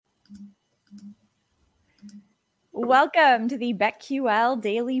Welcome to the BetQL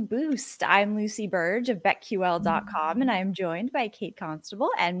Daily Boost. I'm Lucy Burge of BetQL.com, and I am joined by Kate Constable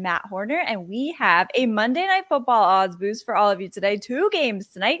and Matt Horner, and we have a Monday Night Football odds boost for all of you today. 2 games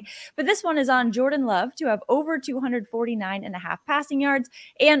tonight, but this one is on Jordan Love to have over 249.5 passing yards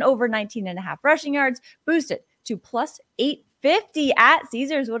and over 19.5 rushing yards, boosted to plus 850 at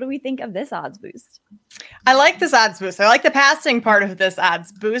Caesars. What do we think of this odds boost? I like this odds boost. I like the passing part of this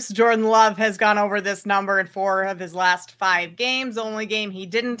odds boost. Jordan Love has gone over this number in 4 of his last 5 games. The only game he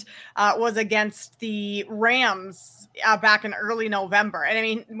didn't was against the Rams back in early November. And I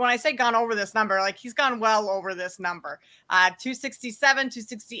mean, when I say gone over this number, like he's gone well over this number. 267,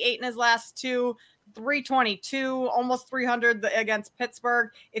 268 in his last 2. 322, almost 300 against Pittsburgh.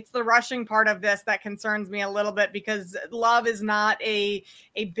 It's the rushing part of this that concerns me a little bit because Love is not a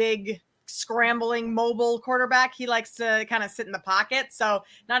big scrambling mobile quarterback. He likes to kind of sit in the pocket. So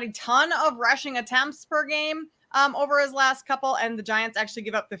not a ton of rushing attempts per game over his last couple. And the Giants actually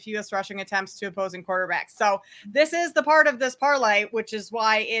give up the fewest rushing attempts to opposing quarterbacks. So this is the part of this parlay, which is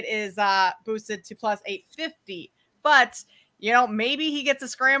why it is boosted to plus 850. But maybe he gets a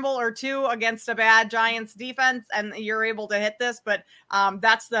scramble or 2 against a bad Giants defense and you're able to hit this. But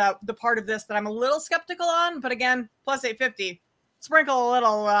that's the part of this that I'm a little skeptical on. But again, plus 850. Sprinkle a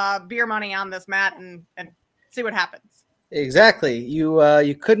little beer money on this, Matt, and see what happens. Exactly.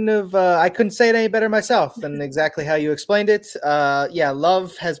 You couldn't have. I couldn't say it any better myself than exactly how you explained it.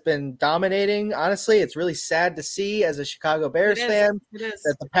 Love has been dominating. Honestly, it's really sad to see as a Chicago Bears fan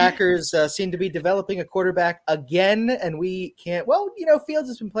that the Packers seem to be developing a quarterback again, and we can't. Well, Fields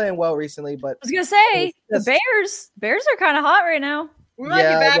has been playing well recently, but I was gonna say the Bears are kind of hot right now. We might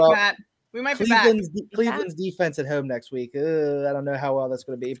be back, Matt. We might be back. Cleveland's defense at home next week. I don't know how well that's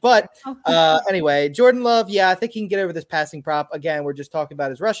going to be. But anyway, Jordan Love, I think he can get over this passing prop. Again, we're just talking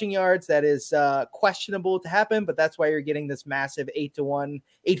about his rushing yards. That is questionable to happen, but that's why you're getting this massive 8-1,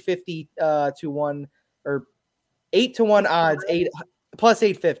 850 to 1, or 8-1 odds, plus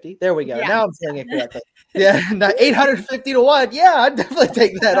 850. There we go. Yeah. Now I'm saying it correctly. Yeah, 850 to 1. Yeah, I'd definitely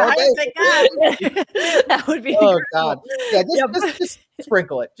take that all day. That would be incredible. God. Yeah, just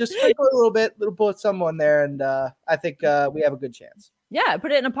sprinkle it. Just sprinkle it a little bit. Put someone there, and I think we have a good chance. Yeah,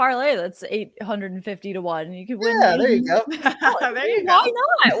 put it in a parlay that's 850 to 1. You could win. Yeah, there you go. There you go. Why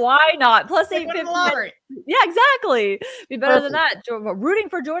not? Why not? Plus 850. Yeah, exactly. Be better than that. Rooting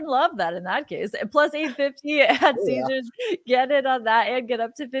for Jordan Love that in that case. Plus 850 at Caesars. Get it on that and get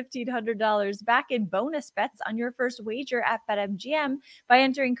up to $1,500 back in bonus bets on your first wager at BetMGM by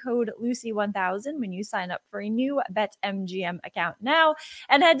entering code Lucy1000 when you sign up for a new BetMGM account now.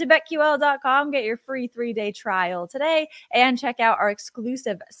 And head to BetQL.com, get your free 3-day trial today, and check out our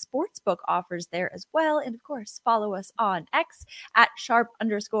exclusive sportsbook offers there as well. And of course, follow us on X at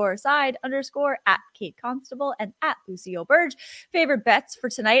 @sharp_side_ at Kate Constable and at Lucille Burge. Favorite bets for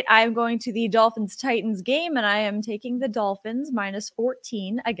tonight. I'm going to the Dolphins-Titans game, and I am taking the Dolphins minus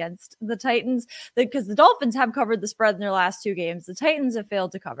 14 against the Titans because the Dolphins have covered the spread in their last 2 games. The Titans have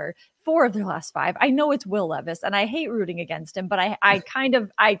failed to cover 4 of their last 5. I know it's Will Levis, and I hate rooting against him, but I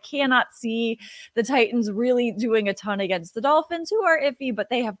cannot see the Titans really doing a ton against the Dolphins, who are iffy, but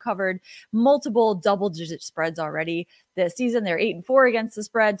they have covered multiple double-digit spreads already this season. They're 8-4 against the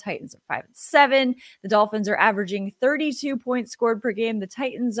spread. Titans are 5-7. The Dolphins are averaging 32 points scored per game. The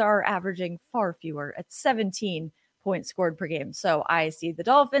Titans are averaging far fewer at 17 points scored per game. So I see the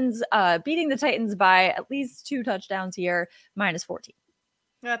Dolphins beating the Titans by at least 2 touchdowns here, minus 14.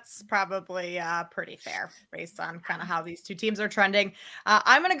 That's probably pretty fair based on kind of how these two teams are trending.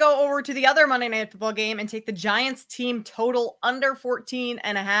 I'm going to go over to the other Monday Night Football game and take the Giants team total under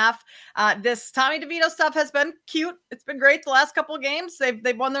 14.5. This Tommy DeVito stuff has been cute. It's been great the last couple of games.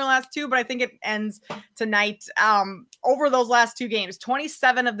 They've won their last 2, but I think it ends tonight. Over those last 2 games,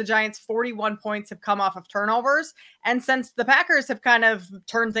 27 of the Giants' 41 points have come off of turnovers. And since the Packers have kind of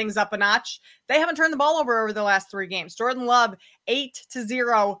turned things up a notch, they haven't turned the ball over the last 3 games. Jordan Love,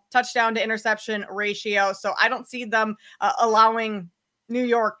 8-0 touchdown to interception ratio. So I don't see them allowing New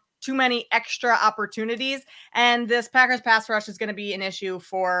York too many extra opportunities. And this Packers pass rush is going to be an issue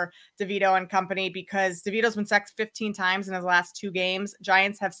for DeVito and company because DeVito's been sacked 15 times in his last 2 games.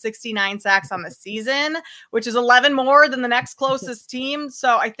 Giants have 69 sacks on the season, which is 11 more than the next closest team.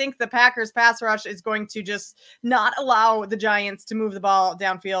 So I think the Packers pass rush is going to just not allow the Giants to move the ball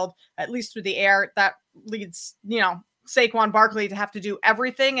downfield, at least through the air. That leads, Saquon Barkley to have to do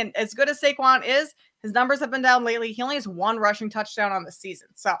everything. And as good as Saquon is, his numbers have been down lately. He only has 1 rushing touchdown on the season.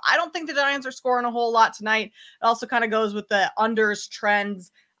 So I don't think the Giants are scoring a whole lot tonight. It also kind of goes with the unders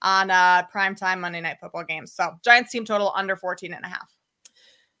trends on primetime Monday Night Football games. So Giants team total under 14.5.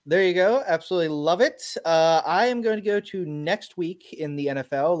 There you go. Absolutely love it. I am going to go to next week in the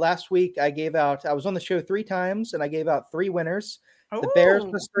NFL. Last week, I was on the show 3 times, and I gave out 3 winners. The Bears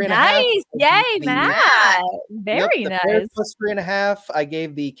plus 3.5. Nice. Yay, Matt. Very nice. Bears plus 3.5. I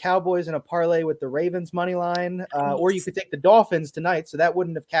gave the Cowboys in a parlay with the Ravens money line, or you could take the Dolphins tonight. So that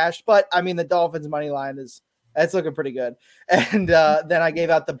wouldn't have cashed. But I mean, the Dolphins money line that's looking pretty good. And then I gave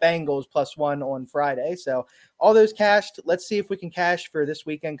out the Bengals plus 1 on Friday. So all those cashed. Let's see if we can cash for this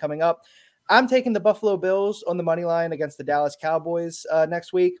weekend coming up. I'm taking the Buffalo Bills on the money line against the Dallas Cowboys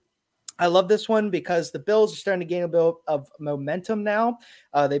next week. I love this one because the Bills are starting to gain a bit of momentum now.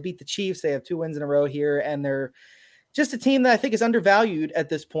 They beat the Chiefs. They have 2 wins in a row here, and they're just a team that I think is undervalued at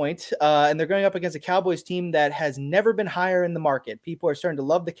this point. And they're going up against a Cowboys team that has never been higher in the market. People are starting to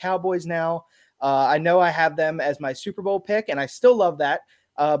love the Cowboys now. I know I have them as my Super Bowl pick, and I still love that.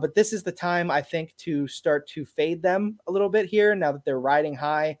 But this is the time, I think, to start to fade them a little bit here now that they're riding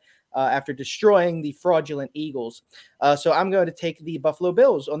high after destroying the fraudulent Eagles. So I'm going to take the Buffalo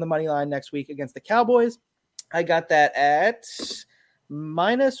Bills on the money line next week against the Cowboys. I got that at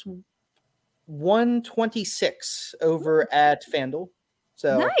minus 126 over at FanDuel.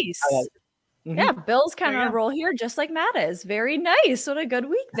 So nice. Yeah, Bill's kind of on a roll here, just like Matt is. Very nice. What a good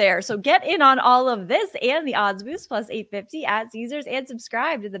week there. So get in on all of this and the odds boost plus 850 at Caesars, and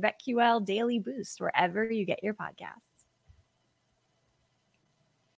subscribe to the BetQL Daily Boost wherever you get your podcasts.